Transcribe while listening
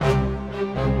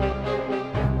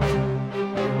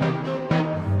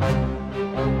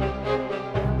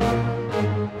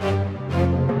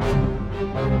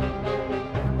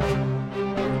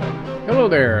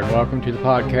welcome to the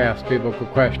podcast, Biblical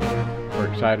Question.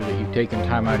 We're excited that you've taken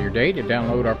time out of your day to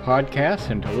download our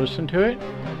podcast and to listen to it.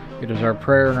 It is our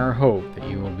prayer and our hope that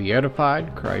you will be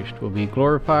edified, Christ will be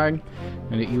glorified,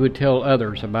 and that you would tell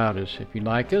others about us. If you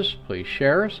like us, please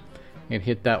share us and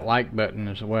hit that like button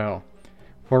as well.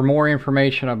 For more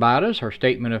information about us, our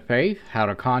statement of faith, how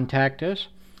to contact us,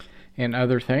 and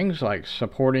other things like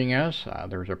supporting us,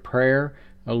 there's a prayer,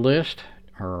 a list,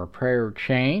 or a prayer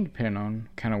chain, depending on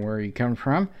kind of where you come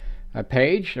from, a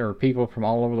page. There are people from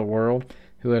all over the world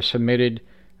who have submitted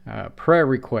prayer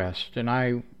requests, and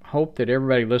I hope that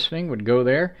everybody listening would go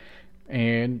there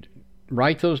and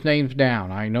write those names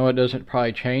down. I know it doesn't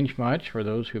probably change much for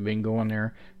those who've been going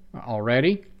there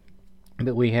already,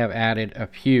 but we have added a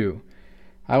few.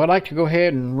 I would like to go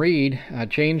ahead and read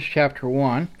James chapter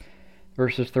 1,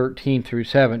 verses 13 through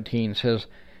 17. It says,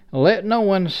 "Let no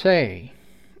one say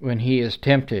when he is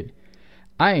tempted,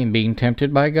 I am being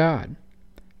tempted by God.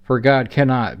 For God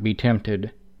cannot be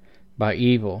tempted by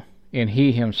evil, and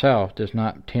he himself does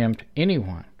not tempt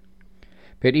anyone.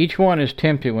 But each one is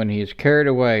tempted when he is carried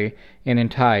away and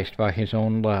enticed by his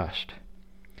own lust.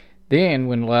 Then,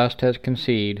 when lust has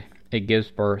conceived, it gives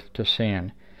birth to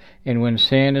sin. And when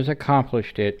sin is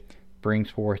accomplished, it brings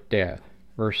forth death."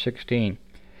 Verse 16,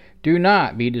 "Do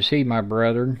not be deceived, my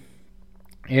brethren.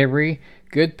 Every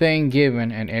good thing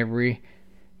given and every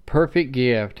perfect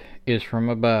gift is from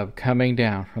above, coming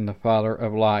down from the Father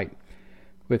of light,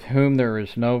 with whom there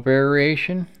is no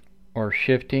variation or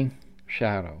shifting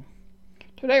shadow."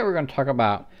 Today we're going to talk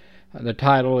about, the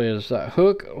title is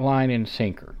Hook, Line, and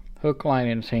Sinker. Hook, Line,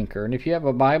 and Sinker. And if you have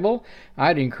a Bible,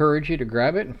 I'd encourage you to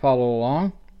grab it and follow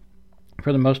along.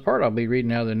 For the most part, I'll be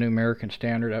reading out of the New American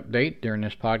Standard Update during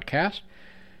this podcast.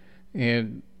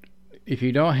 And if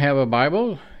you don't have a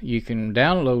Bible, you can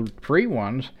download free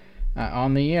ones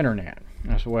on the internet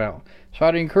as well. So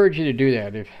I'd encourage you to do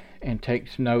that and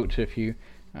take notes if you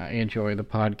enjoy the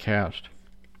podcast.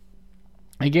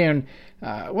 Again,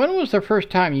 when was the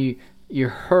first time you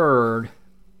heard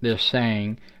this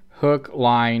saying, hook,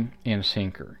 line, and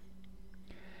sinker?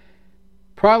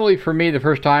 Probably for me, the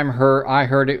first time I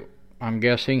heard it, I'm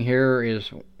guessing here,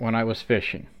 is when I was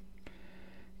fishing.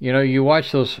 You know, you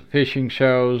watch those fishing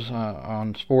shows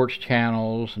on sports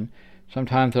channels, and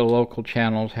sometimes the local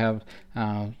channels have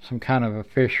some kind of a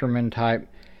fisherman type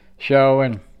show,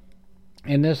 and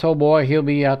this old boy, he'll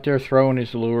be out there throwing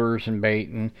his lures and bait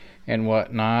and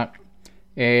whatnot,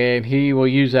 and he will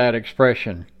use that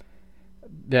expression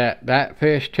that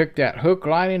fish took that hook,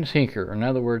 line, and sinker. In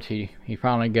other words, he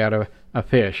finally got a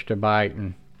fish to bite,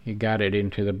 and he got it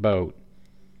into the boat.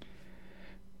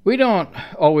 We don't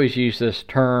always use this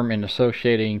term in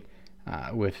associating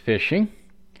with fishing.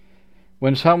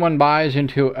 When someone buys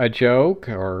into a joke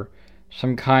or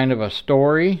some kind of a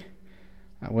story,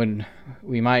 when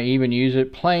we might even use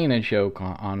it playing a joke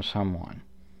on someone,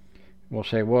 we'll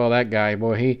say, well, that guy,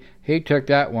 boy, he took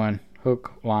that one,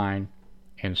 hook, line,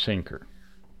 and sinker.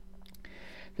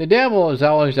 The devil is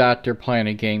always out there playing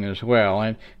a game as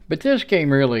well, but this game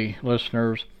really,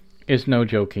 listeners, is no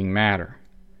joking matter.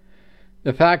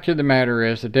 The fact of the matter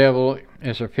is the devil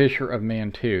is a fisher of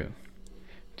men too.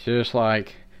 Just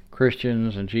like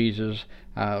Christians and Jesus,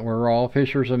 we're all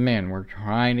fishers of men. We're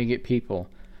trying to get people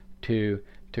to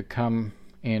come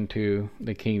into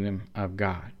the kingdom of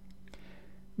God.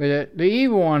 But the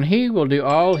evil one, he will do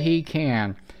all he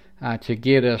can to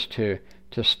get us to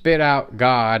spit out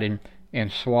God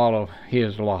and swallow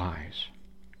his lies.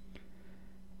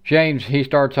 James, he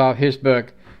starts off his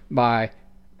book by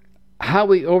how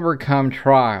we overcome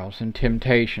trials and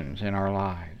temptations in our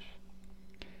lives.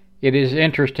 It is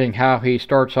interesting how he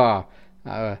starts off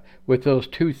with those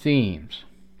two themes.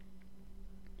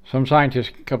 Some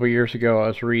scientist a couple of years ago I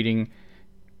was reading,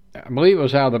 I believe it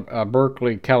was out of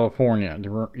Berkeley, California,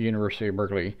 the University of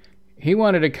Berkeley. He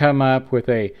wanted to come up with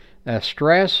a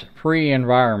stress-free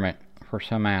environment for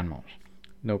some animals.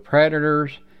 No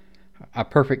predators, a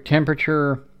perfect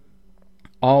temperature,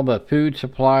 all the food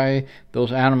supply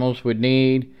those animals would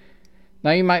need.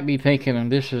 Now you might be thinking,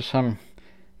 this is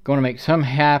going to make some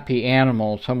happy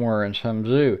animal somewhere in some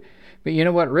zoo. But you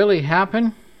know what really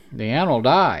happened? The animal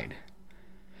died.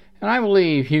 And I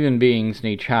believe human beings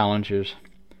need challenges.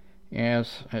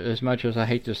 Yes, as much as I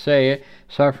hate to say it,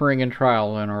 suffering and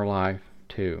trial in our life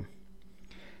too.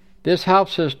 This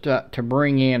helps us to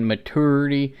bring in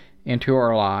maturity into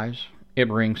our lives. It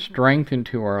brings strength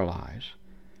into our lives.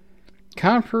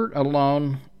 Comfort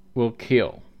alone will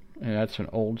kill. And that's an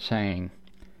old saying.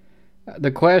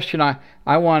 The question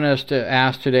I want us to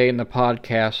ask today in the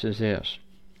podcast is this: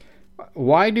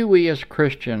 why do we as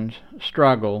Christians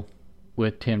struggle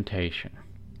with temptation?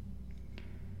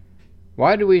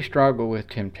 Why do we struggle with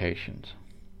temptations?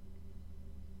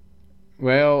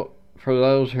 Well, for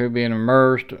those who have been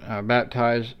immersed,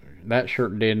 baptized, that sure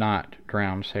did not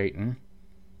drown Satan.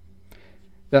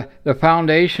 The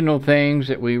foundational things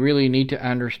that we really need to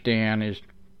understand is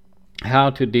how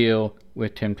to deal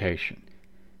with temptation.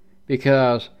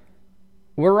 Because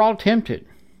we're all tempted.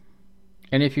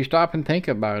 And if you stop and think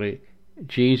about it,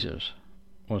 Jesus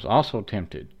was also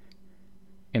tempted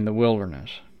in the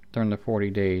wilderness during the 40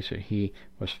 days that he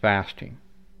was fasting.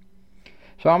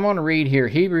 So I'm going to read here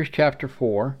Hebrews chapter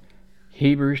 4,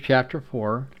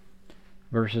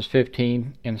 verses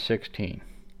 15 and 16.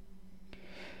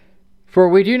 For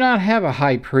we do not have a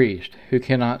high priest who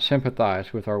cannot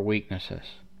sympathize with our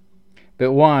weaknesses,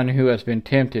 but one who has been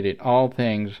tempted in all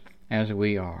things as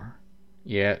we are,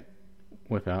 yet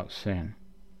without sin.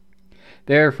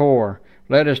 Therefore,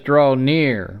 let us draw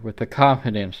near with the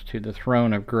confidence to the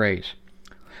throne of grace,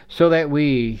 so that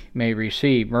we may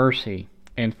receive mercy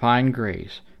and find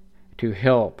grace to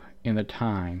help in the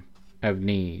time of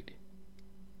need.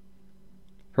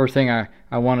 First thing I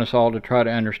want us all to try to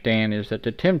understand is that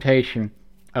the temptation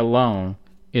alone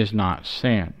is not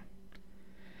sin.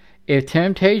 If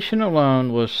temptation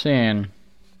alone was sin,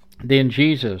 then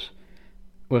Jesus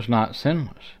was not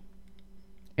sinless,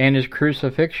 and his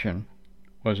crucifixion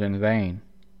was in vain.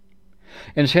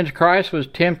 And since Christ was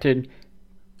tempted,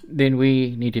 then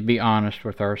we need to be honest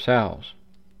with ourselves.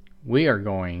 We are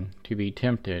going to be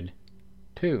tempted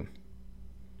too.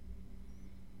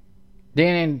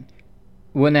 Then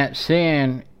when that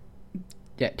sin,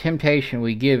 that temptation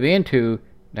we give into,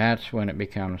 that's when it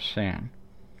becomes sin.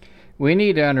 We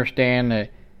need to understand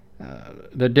that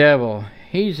the devil,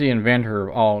 he's the inventor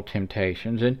of all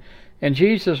temptations. And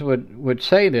Jesus would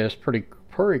say this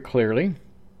pretty clearly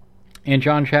in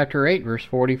John chapter 8, verse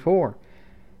 44.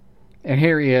 And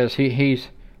here he is.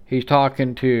 He's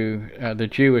talking to the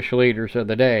Jewish leaders of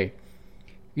the day.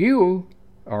 You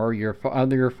are your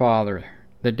father,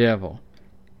 the devil,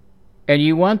 and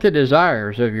you want the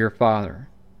desires of your father.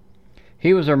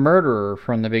 He was a murderer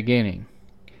from the beginning,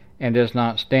 and does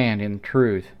not stand in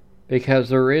truth, because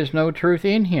there is no truth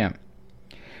in him.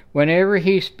 Whenever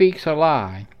he speaks a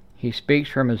lie, he speaks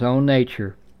from his own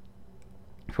nature,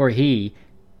 for he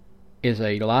is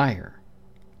a liar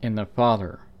and the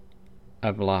father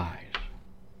of lies.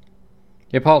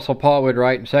 The Apostle Paul would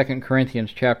write in 2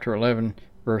 Corinthians chapter 11,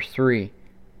 verse 3.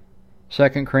 2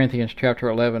 Corinthians chapter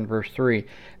 11, verse 3.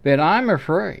 But I'm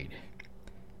afraid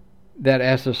that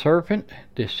as the serpent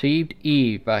deceived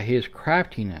Eve by his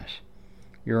craftiness,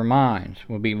 your minds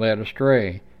will be led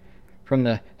astray from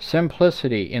the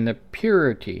simplicity and the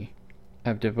purity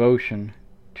of devotion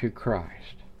to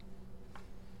Christ.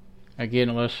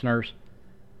 Again, listeners,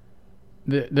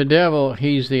 the devil,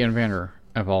 he's the inventor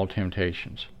of all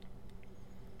temptations.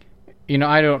 You know,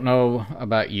 I don't know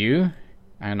about you,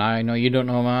 and I know you don't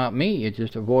know about me. It's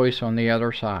just a voice on the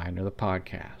other side of the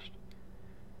podcast.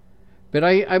 But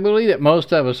I believe that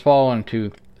most of us fall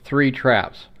into three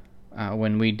traps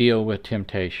when we deal with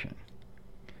temptation.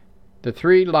 The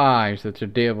three lies that the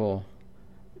devil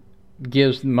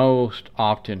gives most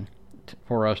often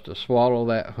for us to swallow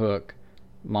that hook,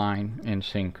 line, and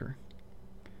sinker.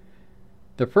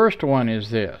 The first one is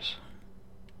this,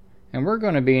 and we're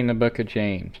going to be in the book of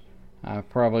James,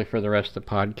 probably for the rest of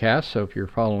the podcast, so if you're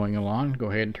following along,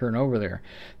 go ahead and turn over there.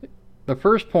 The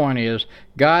first point is,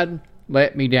 God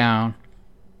let me down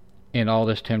in all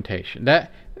this temptation.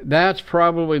 That's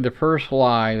probably the first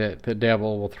lie that the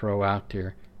devil will throw out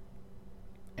there.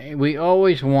 We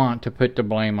always want to put the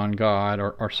blame on God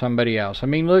or somebody else. I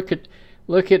mean, look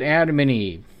at Adam and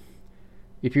Eve.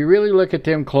 If you really look at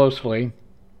them closely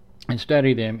and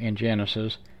study them in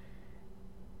Genesis,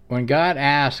 when God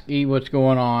asks Eve what's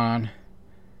going on,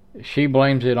 she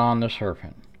blames it on the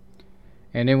serpent.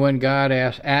 And then when God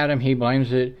asks Adam, he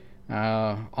blames it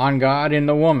on God and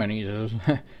the woman. He says,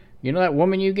 you know that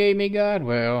woman you gave me, God?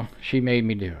 Well, she made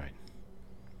me do it.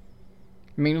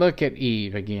 I mean, look at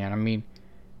Eve again. I mean,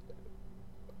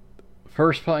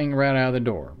 first thing right out of the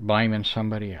door, blaming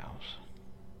somebody else.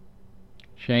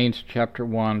 James chapter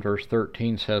 1, verse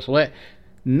 13 says, let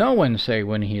no one say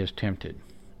when he is tempted,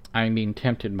 I mean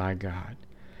tempted by God.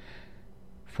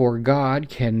 For God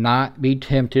cannot be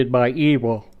tempted by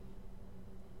evil,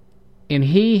 and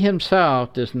he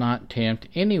himself does not tempt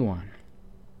anyone.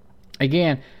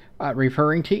 Again,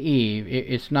 referring to Eve,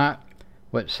 it's not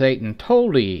what Satan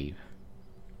told Eve.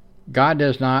 God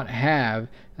does not have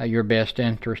your best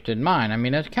interest in mind. I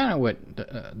mean, that's kind of what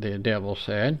the devil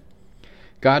said.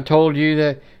 God told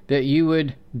you that you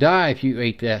would die if you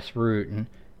ate that fruit,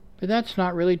 but that's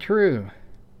not really true.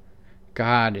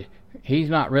 God He's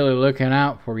not really looking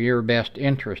out for your best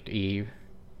interest, Eve.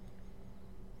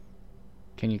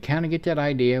 Can you kind of get that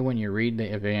idea when you read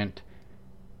the event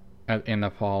in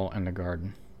the fall in the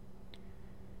garden?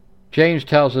 James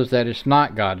tells us that it's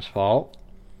not God's fault.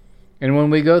 And when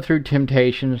we go through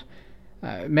temptations,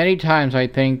 many times I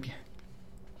think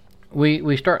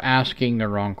we start asking the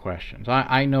wrong questions.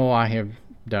 I know I have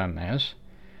done this.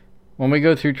 When we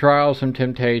go through trials and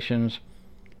temptations,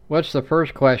 what's the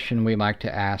first question we like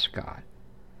to ask God?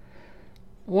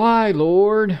 Why,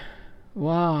 Lord?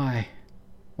 Why?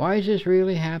 Why is this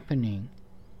really happening?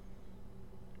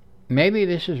 Maybe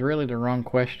this is really the wrong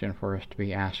question for us to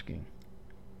be asking.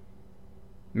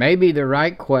 Maybe the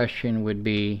right question would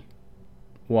be,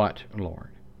 what, Lord?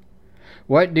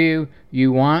 What do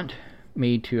you want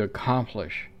me to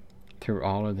accomplish through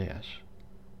all of this?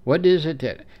 What is it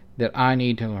that I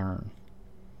need to learn?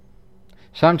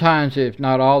 Sometimes, if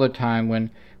not all the time,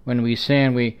 when we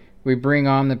sin, we bring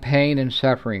on the pain and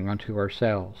suffering onto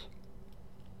ourselves.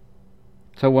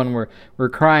 So when we're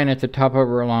crying at the top of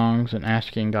our lungs and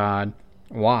asking God,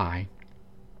 why?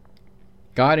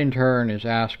 God in turn is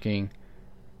asking,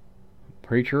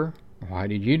 preacher, why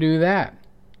did you do that?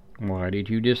 Why did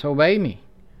you disobey me?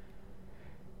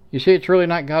 You see, it's really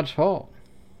not God's fault.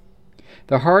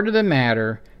 The heart of the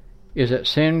matter is that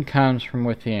sin comes from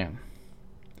within.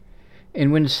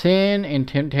 And when sin and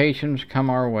temptations come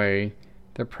our way,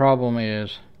 the problem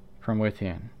is from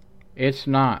within. It's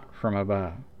not from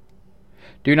above.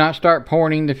 Do not start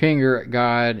pointing the finger at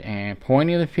God and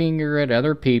pointing the finger at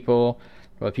other people.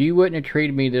 Well, if you wouldn't have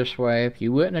treated me this way, if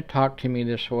you wouldn't have talked to me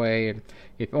this way,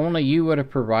 if only you would have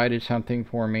provided something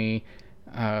for me,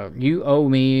 you owe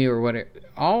me, or what?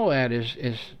 All that is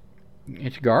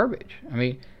it's garbage. I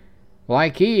mean,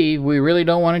 like Eve, we really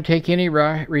don't want to take any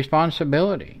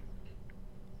responsibility.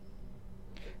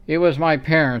 It was my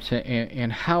parents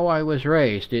and how I was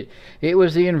raised. It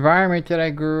was the environment that I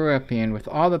grew up in with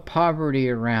all the poverty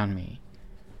around me.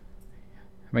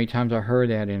 How many times I heard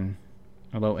that in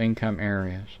low-income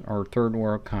areas or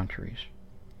third-world countries.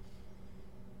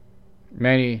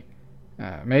 Maybe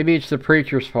it's the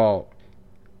preacher's fault,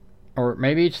 or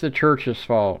maybe it's the church's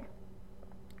fault.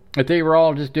 If they were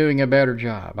all just doing a better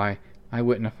job, I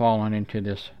wouldn't have fallen into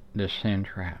this sin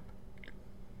trap.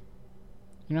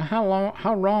 You know,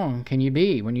 how wrong can you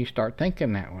be when you start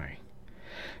thinking that way?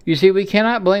 You see, we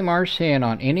cannot blame our sin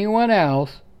on anyone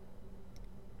else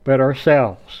but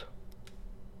ourselves.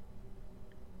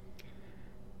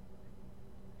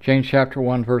 James chapter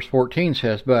 1 verse 14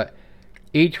 says, but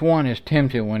each one is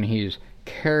tempted when he is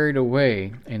carried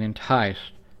away and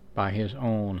enticed by his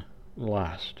own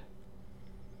lust.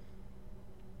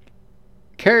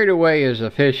 Carried away is a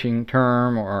fishing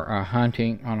term, or a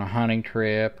hunting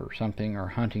trip or something, or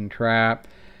hunting trap.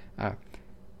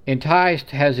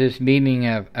 Enticed has this meaning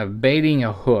of baiting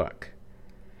a hook.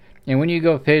 And when you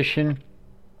go fishing,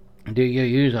 do you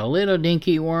use a little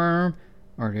dinky worm,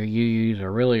 or do you use a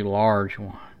really large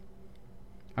one?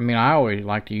 I mean, I always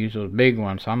like to use those big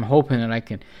ones, so I'm hoping that I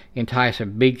can entice a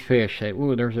big fish. Say,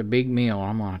 ooh, there's a big meal,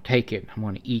 I'm going to take it, I'm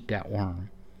going to eat that worm.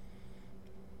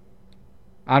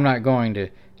 I'm not going to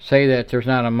say that there's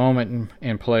not a moment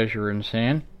in pleasure in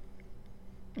sin.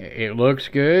 It looks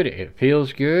good, it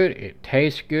feels good, it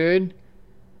tastes good.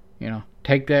 You know,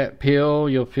 take that pill,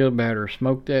 you'll feel better.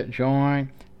 Smoke that joint,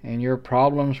 and your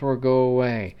problems will go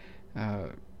away.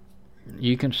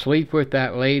 You can sleep with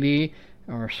that lady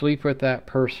or sleep with that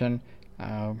person,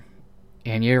 and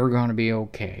you're going to be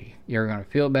okay. You're going to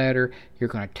feel better. You're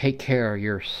going to take care of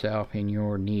yourself and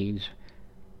your needs.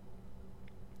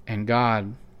 And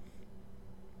God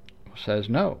says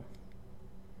no.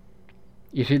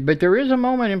 You see, but there is a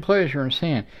moment in pleasure in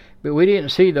sin. But we didn't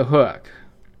see the hook.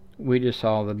 We just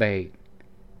saw the bait.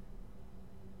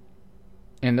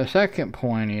 And the second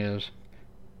point is,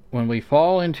 when we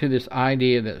fall into this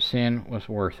idea that sin was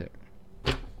worth it.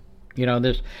 You know,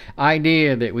 this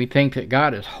idea that we think that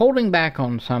God is holding back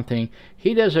on something.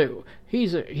 He's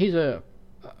a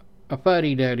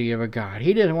fuddy-duddy of a God.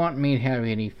 He doesn't want me to have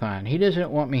any fun. He doesn't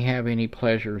want me to have any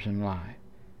pleasures in life.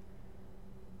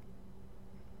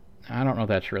 I don't know if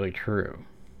that's really true.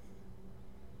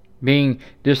 Being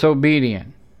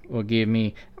disobedient will give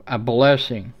me a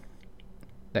blessing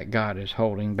that God is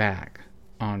holding back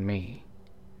on me.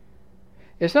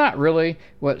 It's not really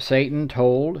what Satan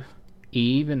told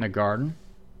Eve in the garden.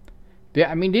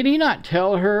 I mean, did he not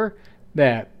tell her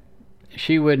that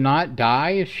she would not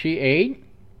die if she ate?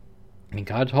 I mean,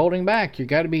 God's holding back. You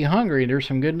got to be hungry. There's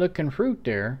some good-looking fruit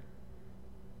there.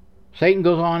 Satan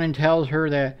goes on and tells her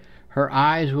that her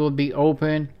eyes will be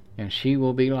open and she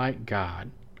will be like God.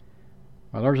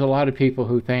 Well, there's a lot of people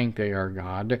who think they are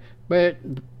God, but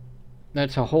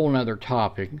that's a whole other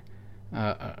topic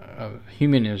of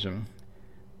humanism.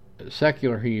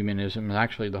 Secular humanism is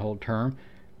actually the whole term,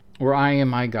 where I am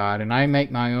my God and I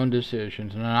make my own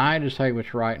decisions and I decide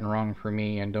what's right and wrong for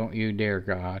me, and don't you dare,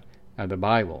 God, the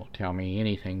Bible, tell me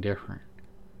anything different.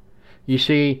 You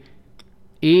see,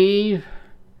 Eve,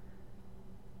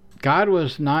 God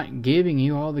was not giving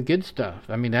you all the good stuff.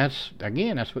 I mean, that's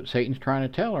what Satan's trying to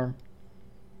tell her.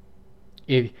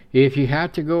 If you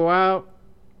have to go out,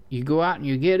 you go out and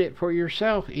you get it for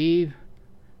yourself, Eve.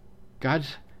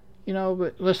 But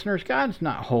listeners, God's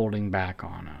not holding back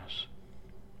on us.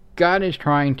 God is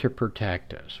trying to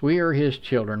protect us. We are His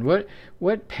children.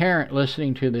 What parent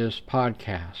listening to this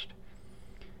podcast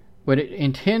would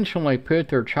intentionally put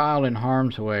their child in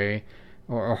harm's way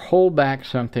or hold back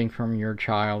something from your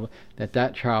child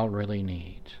that child really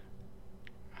needs?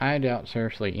 I doubt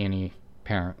seriously any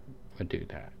parent would do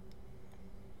that.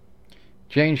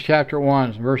 James chapter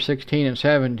 1, verse 16 and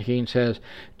 17 says,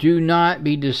 "Do not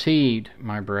be deceived,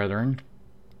 my brethren.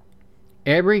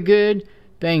 Every good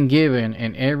thing given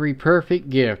and every perfect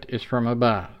gift is from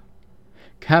above,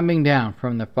 coming down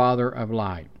from the Father of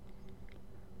light,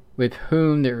 with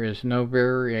whom there is no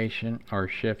variation or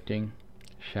shifting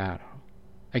shadow."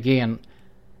 Again,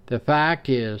 the fact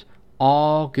is,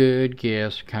 all good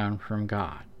gifts come from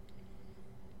God.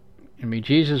 I mean,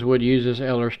 Jesus would use this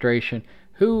illustration.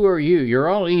 Who are you? You're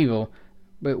all evil,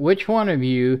 but which one of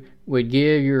you would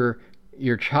give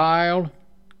your child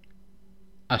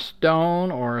a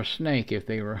stone or a snake if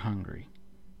they were hungry?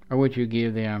 Or would you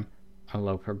give them a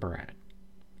loaf of bread?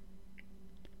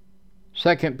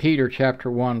 2 Peter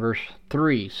chapter 1 verse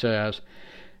 3 says,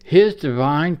 "His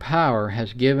divine power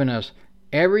has given us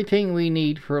everything we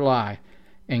need for life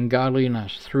and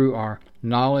godliness through our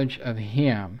knowledge of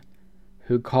Him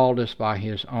who called us by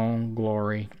His own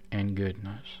glory and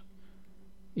goodness."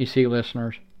 You see,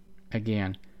 listeners,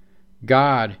 again,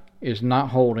 God is not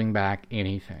holding back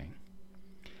anything.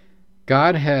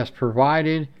 God has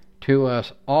provided to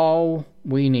us all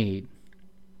we need.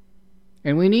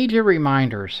 And we need to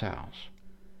remind ourselves,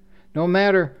 no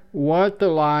matter what the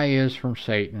lie is from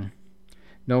Satan,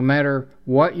 no matter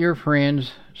what your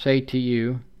friends say to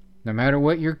you, no matter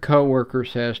what your coworker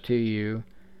says to you,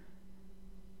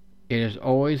 it is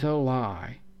always a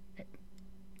lie,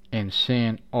 and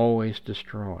sin always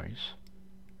destroys,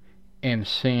 and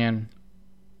sin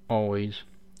always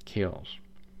kills.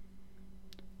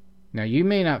 Now, you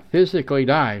may not physically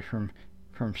die from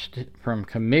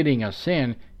committing a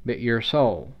sin, but your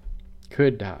soul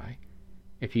could die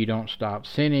if you don't stop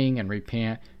sinning and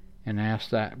repent and ask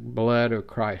that blood of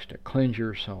Christ to cleanse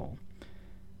your soul.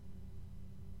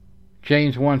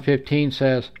 James 1:15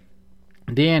 says,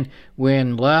 "Then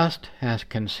when lust has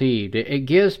conceived, it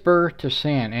gives birth to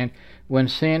sin, and when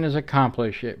sin is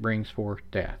accomplished, it brings forth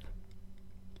death.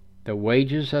 The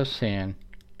wages of sin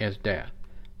is death."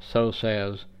 So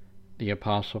says the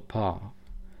Apostle Paul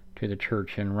to the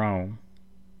church in Rome.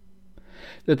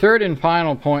 The third and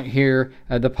final point here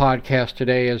of the podcast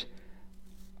today is,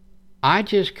 I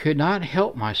just could not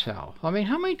help myself. I mean,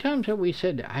 how many times have we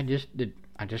said that? I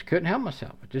just couldn't help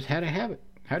myself. I just had to have it.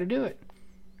 How to do it.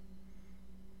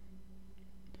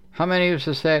 How many of us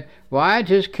have said, well, I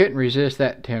just couldn't resist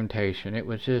that temptation. It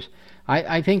was just,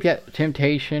 I think that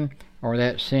temptation or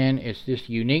that sin is just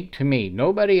unique to me.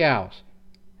 Nobody else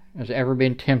has ever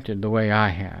been tempted the way I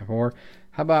have. Or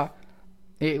how about,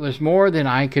 it was more than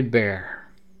I could bear.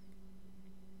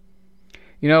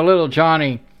 You know, little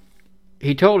Johnny,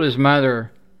 he told his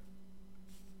mother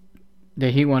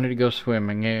that he wanted to go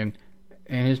swimming, and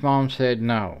his mom said,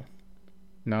 no,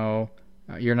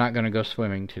 you're not going to go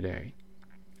swimming today.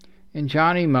 And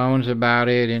Johnny moans about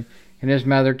it, and his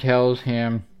mother tells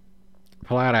him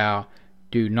flat out,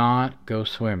 do not go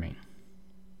swimming.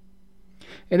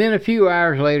 And then a few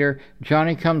hours later,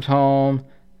 Johnny comes home,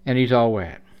 and he's all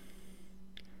wet.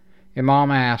 And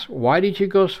Mom asks, why did you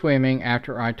go swimming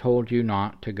after I told you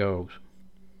not to go?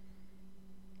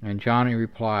 And Johnny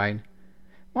replied,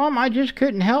 Mom, I just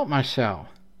couldn't help myself.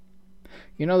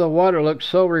 You know, the water looked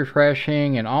so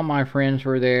refreshing, and all my friends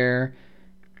were there.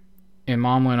 And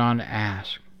Mom went on to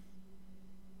ask,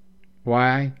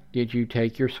 why did you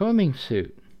take your swimming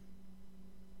suit?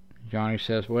 Johnny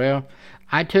says, well,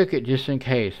 I took it just in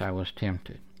case I was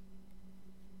tempted.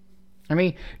 I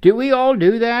mean, do we all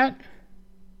do that?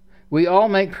 We all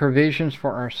make provisions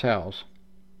for ourselves.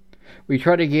 We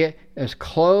try to get as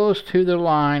close to the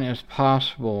line as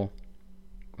possible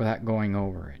without going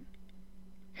over it.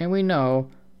 And we know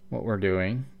what we're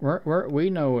doing. We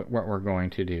know what we're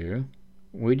going to do.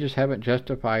 We just haven't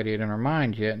justified it in our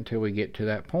minds yet until we get to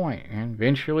that point, and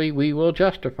eventually we will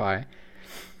justify it.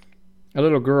 A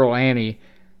little girl, Annie,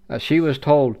 she was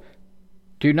told,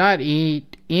 do not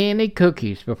eat any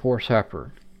cookies before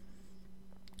supper.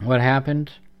 What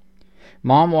happens?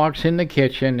 Mom walks in the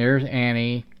kitchen. There's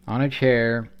Annie on a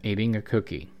chair eating a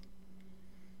cookie.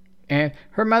 And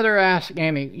her mother asks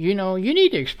Annie, you need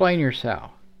to explain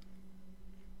yourself.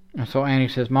 And so Annie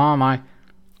says, Mom,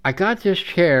 I got this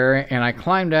chair and I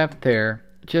climbed up there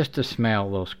just to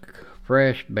smell those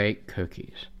fresh baked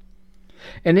cookies.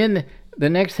 And then the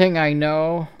next thing I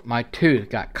know, my tooth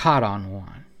got caught on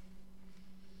one.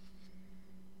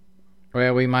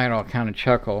 Well, we might all kind of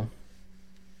chuckle.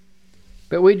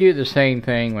 But we do the same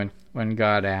thing when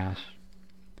God asks.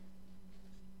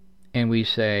 And we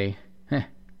say,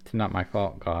 it's not my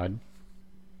fault, God.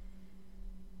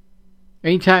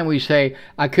 Anytime we say,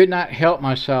 I could not help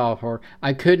myself, or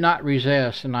I could not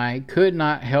resist, and I could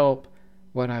not help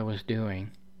what I was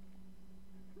doing,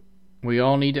 we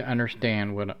all need to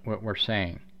understand what we're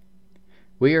saying.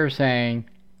 We are saying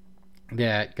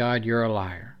that, God, you're a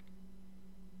liar.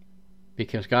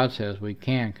 Because God says we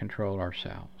can control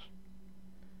ourselves.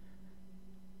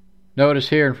 Notice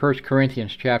here in 1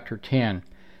 Corinthians chapter 10,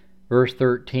 verse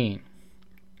 13.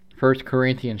 1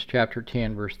 Corinthians chapter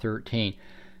 10, verse 13.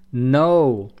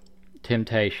 No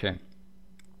temptation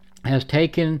has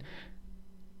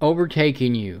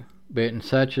overtaken you, but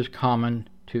such is common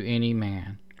to any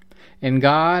man. And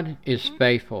God is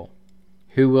faithful,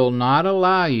 who will not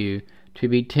allow you to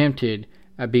be tempted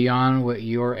beyond what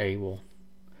you are able,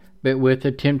 but with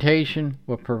the temptation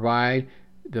will provide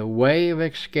the way of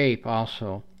escape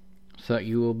also, so that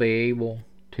you will be able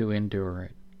to endure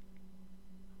it.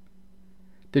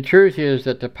 The truth is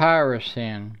that the power of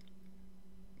sin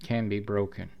can be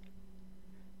broken.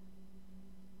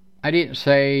 I didn't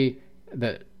say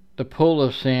that the pull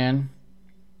of sin,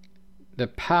 the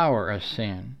power of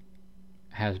sin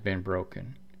has been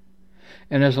broken.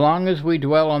 And as long as we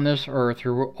dwell on this earth,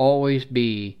 there will always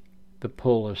be the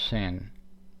pull of sin.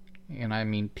 And I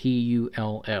mean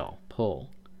P-U-L-L, pull.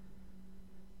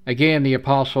 Again, the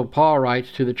Apostle Paul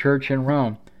writes to the church in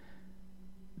Rome,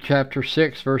 chapter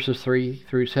 6, verses 3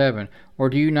 through 7. Or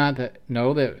do you not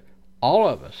know that all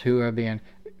of us who have been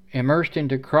immersed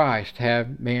into Christ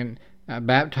have been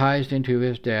baptized into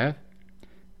his death?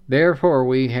 Therefore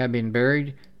we have been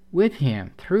buried with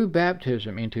him through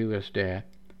baptism into his death,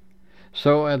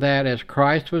 so that as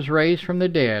Christ was raised from the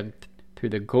dead through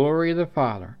the glory of the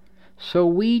Father, so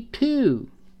we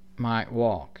too might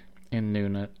walk in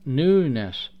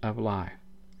newness of life.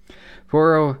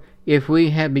 For if we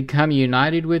have become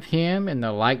united with him in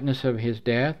the likeness of his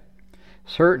death,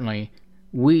 certainly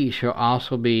we shall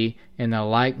also be in the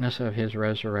likeness of his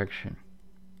resurrection.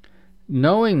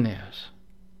 Knowing this,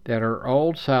 that our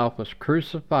old self was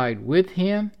crucified with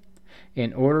him,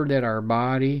 in order that our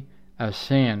body of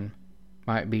sin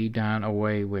might be done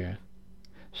away with,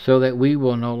 so that we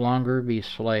will no longer be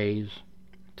slaves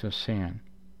to sin.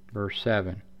 Verse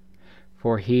 7.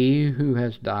 For he who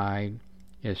has died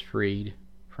is freed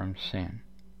from sin.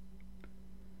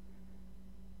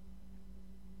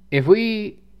 If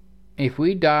we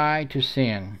die to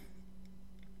sin,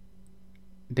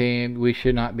 then we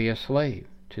should not be a slave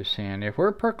to sin. If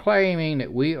we're proclaiming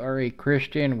that we are a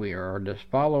Christian, we are a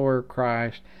follower of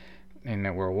Christ, and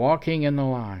that we're walking in the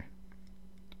light,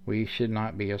 we should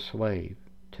not be a slave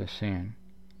to sin.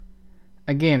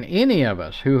 Again, any of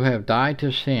us who have died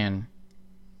to sin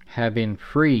have been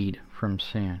freed from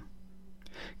sin.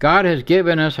 God has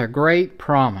given us a great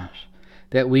promise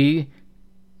that we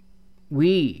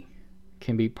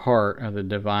can be part of the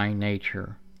divine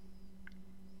nature.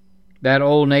 That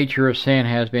old nature of sin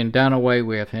has been done away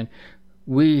with, and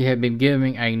we have been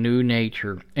given a new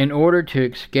nature in order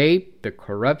to escape the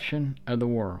corruption of the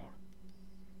world.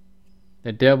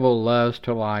 The devil loves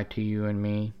to lie to you and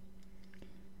me,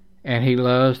 and he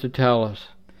loves to tell us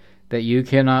that you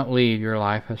cannot lead your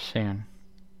life of sin.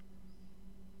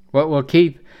 What will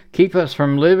keep us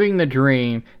from living the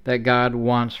dream that God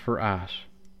wants for us?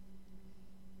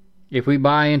 If we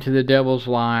buy into the devil's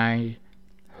lie,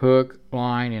 hook,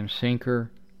 line, and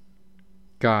sinker,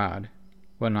 God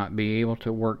will not be able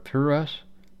to work through us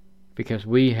because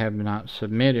we have not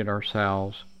submitted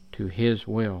ourselves to his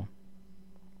will.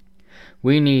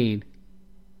 We need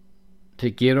to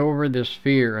get over this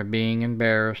fear of being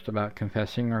embarrassed about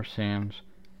confessing our sins.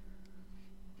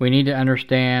 We need to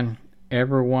understand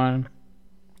everyone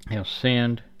has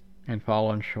sinned and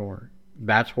fallen short.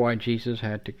 That's why Jesus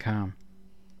had to come.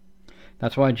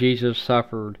 That's why Jesus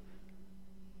suffered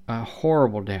a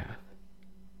horrible death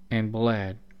and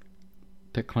bled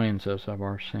to cleanse us of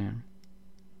our sin.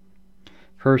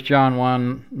 1 John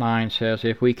 1:9 says,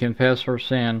 if we confess our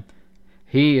sin,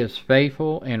 He is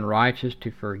faithful and righteous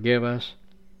to forgive us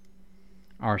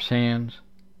our sins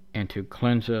and to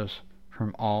cleanse us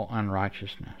from all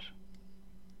unrighteousness.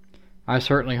 I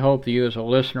certainly hope that you as a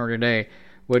listener today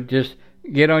would just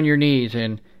get on your knees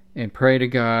and pray to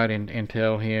God and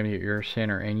tell Him that you're a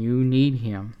sinner and you need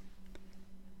Him.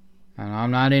 And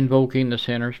I'm not invoking the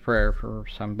sinner's prayer for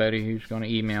somebody who's going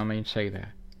to email me and say that.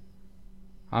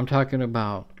 I'm talking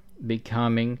about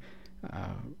becoming,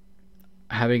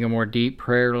 having a more deep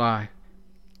prayer life,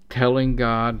 telling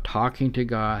God, talking to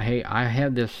God, hey, I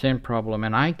have this sin problem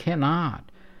and I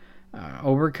cannot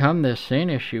overcome this sin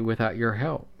issue without your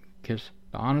help. Because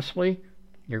honestly,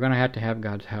 you're going to have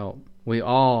God's help. We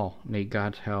all need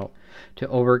God's help to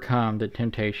overcome the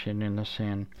temptation and the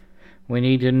sin. We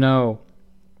need to know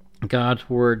God's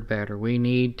Word better. We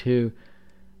need to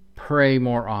pray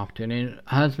more often. And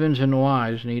husbands and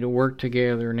wives need to work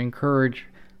together and encourage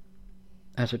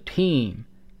as a team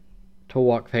to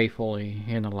walk faithfully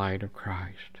in the light of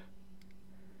Christ.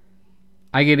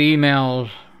 I get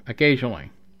emails occasionally.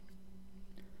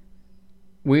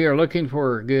 We are looking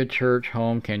for a good church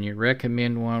home. Can you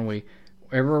recommend one?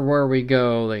 Everywhere we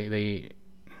go, they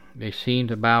seem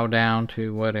to bow down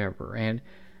to whatever. And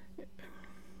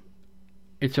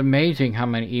it's amazing how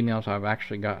many emails I've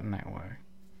actually gotten that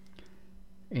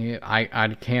way.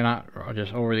 I cannot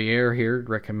just over the air here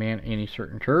recommend any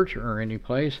certain church or any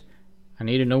place. I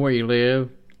need to know where you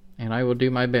live, and I will do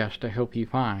my best to help you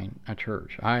find a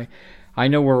church. I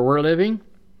know where we're living.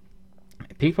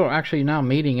 People are actually now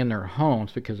meeting in their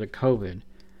homes because of COVID.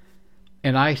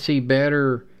 And I see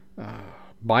better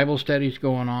Bible studies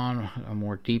going on, a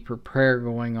more deeper prayer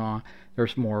going on.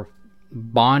 There's more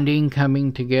bonding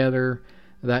coming together,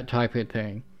 that type of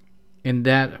thing. And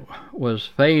that was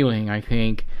failing, I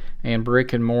think, in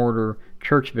brick and mortar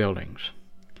church buildings.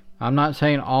 I'm not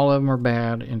saying all of them are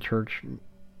bad in church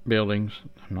buildings.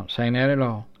 I'm not saying that at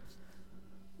all.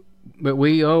 But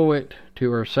we owe it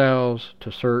to ourselves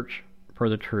to search for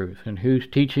the truth. And who's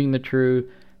teaching the truth?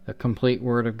 The complete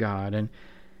Word of God. And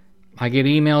I get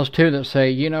emails too that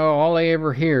say, all they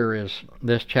ever hear is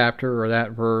this chapter or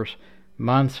that verse,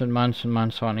 months and months and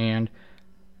months on end.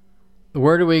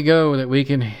 Where do we go that we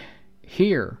can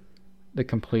hear the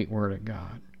complete Word of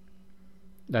God?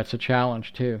 That's a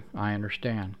challenge too, I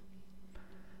understand.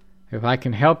 If I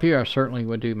can help you, I certainly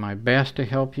would do my best to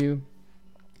help you.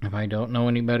 If I don't know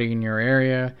anybody in your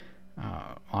area,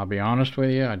 I'll be honest with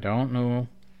you, I don't know.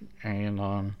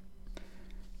 And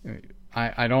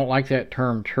I don't like that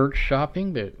term church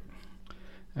shopping, but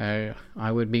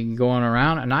I would be going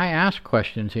around, and I ask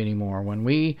questions anymore. When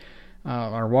we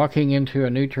are walking into a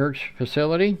new church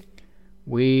facility,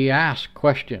 we ask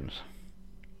questions.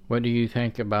 What do you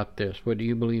think about this? What do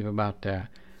you believe about that?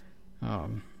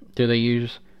 Do they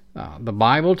use the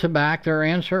Bible to back their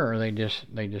answer, or they just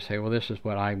say, well, this is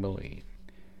what I believe,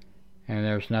 and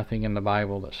there's nothing in the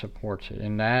Bible that supports it?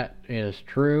 And that is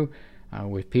true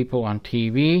with people on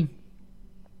TV.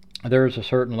 There's a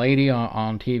certain lady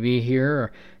on TV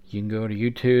here. You can go to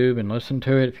YouTube and listen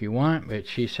to it if you want, but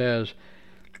she says,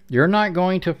 you're not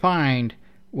going to find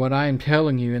what I'm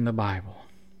telling you in the Bible.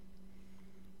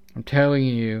 I'm telling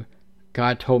you,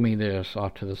 God told me this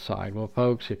off to the side. Well,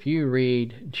 folks, if you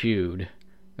read Jude,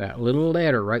 that little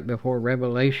letter right before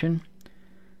Revelation,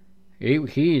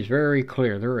 he is very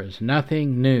clear. There is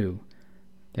nothing new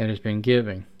that has been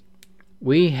given.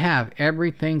 We have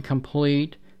everything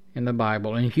complete in the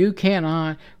Bible. And if you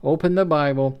cannot open the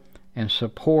Bible and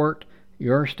support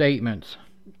your statements,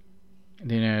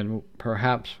 then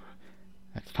perhaps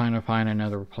it's time to find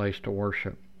another place to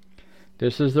worship.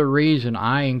 This is the reason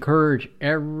I encourage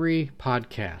every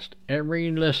podcast, every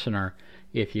listener,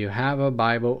 if you have a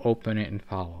Bible, open it and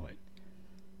follow it.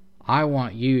 I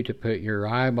want you to put your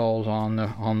eyeballs on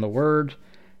the words,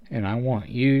 and I want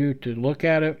you to look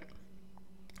at it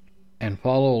and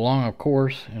follow along, of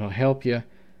course. It'll help you.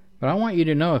 But I want you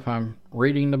to know if I'm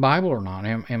reading the Bible or not.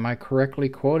 Am I correctly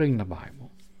quoting the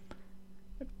Bible?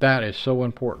 That is so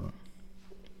important.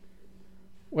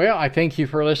 Well, I thank you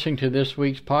for listening to this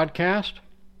week's podcast.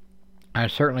 I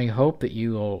certainly hope that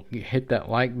you will hit that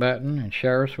like button and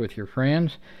share us with your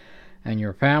friends and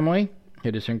your family.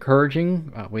 It is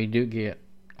encouraging. We do get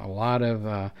a lot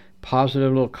of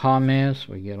positive little comments.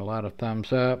 We get a lot of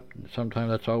thumbs up.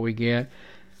 Sometimes that's all we get.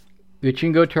 But you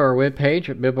can go to our webpage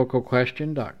at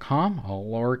biblicalquestion.com, all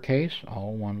lowercase,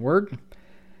 all one word.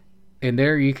 And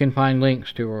there you can find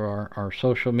links to our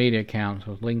social media accounts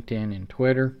with LinkedIn and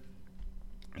Twitter.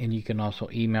 And you can also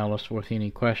email us with any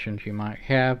questions you might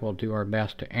have. We'll do our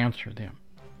best to answer them.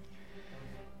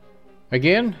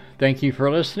 Again, thank you for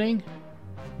listening.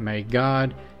 May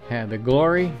God have the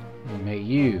glory, and may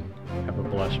you have a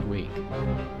blessed week.